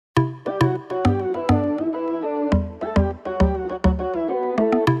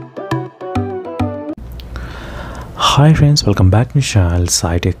Hi friends, welcome back to the channel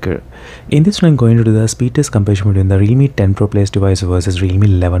SciTech. In this one I'm going to do the speed test comparison between the Realme 10 Pro Plus device versus Realme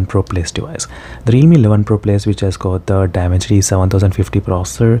 11 Pro Plus device. The Realme 11 Pro Plus, which has got the Dimensity 7050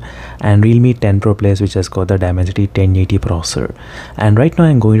 processor, and Realme 10 Pro Plus, which has got the Dimensity 1080 processor. And right now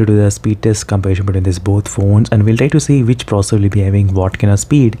I'm going to do the speed test comparison between these both phones, and we'll try to see which processor will be having what kind of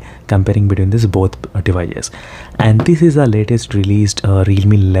speed comparing between these both devices. And this is the latest released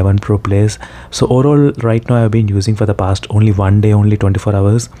Realme 11 Pro Plus. So overall right now I've been using for the past only one day, only 24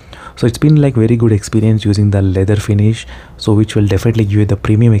 hours. So it's been like very good experience using the leather finish, so which will definitely give you the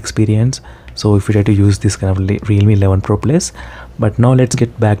premium experience. So if you try to use this kind of Realme 11 Pro Plus. But now let's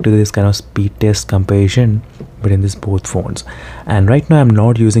get back to this kind of speed test comparison between these both phones. And right now I'm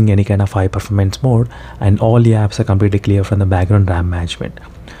not using any kind of high performance mode, and all the apps are completely clear from the background RAM management.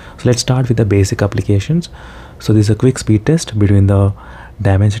 So let's start with the basic applications. So this is a quick speed test between the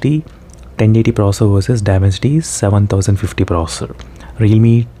Dimensity 1080 processor versus Dimensity 7050 processor.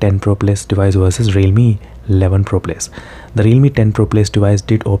 Realme 10 Pro Plus device versus Realme 11 Pro Plus. The Realme 10 Pro Plus device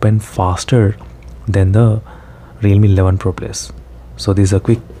did open faster than the Realme 11 Pro Plus. So this is a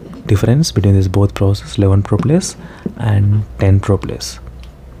quick difference between these both processors, 11 Pro Plus and 10 Pro Plus.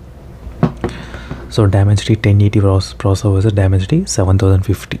 So Dimensity 1080 processor versus Dimensity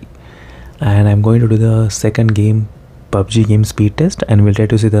 7050. And I'm going to do the second game, PUBG game speed test, and we'll try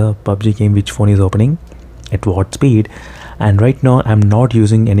to see the PUBG game which phone is opening at what speed. And right now I'm not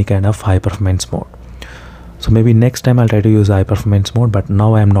using any kind of high performance mode. So maybe next time I'll try to use high performance mode, but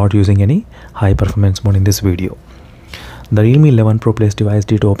now I'm not using any high performance mode in this video. The Realme 11 Pro Plus device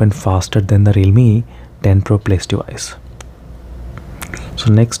did open faster than the Realme 10 Pro Plus device.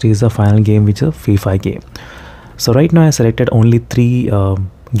 So next is the final game, which is a FIFA game. So right now I selected only three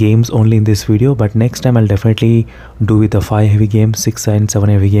games only in this video, but next time I'll definitely do with the 5 heavy games, 6 and 7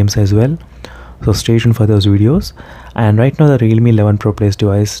 heavy games as well. So stay tuned for those videos. And right now the Realme 11 Pro Plus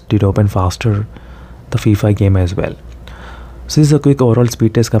device did open faster the FIFA game as well. So this is a quick overall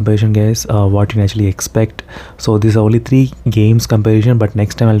speed test comparison, guys, what you can actually expect. So these are only 3 games comparison, but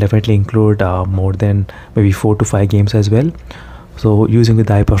next time I'll definitely include more than maybe 4 to 5 games as well. So using with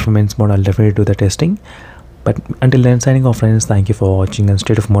the high performance mode, I'll definitely do the testing. But until then, signing off friends, thank you for watching and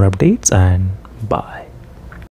stay tuned for more updates, and bye.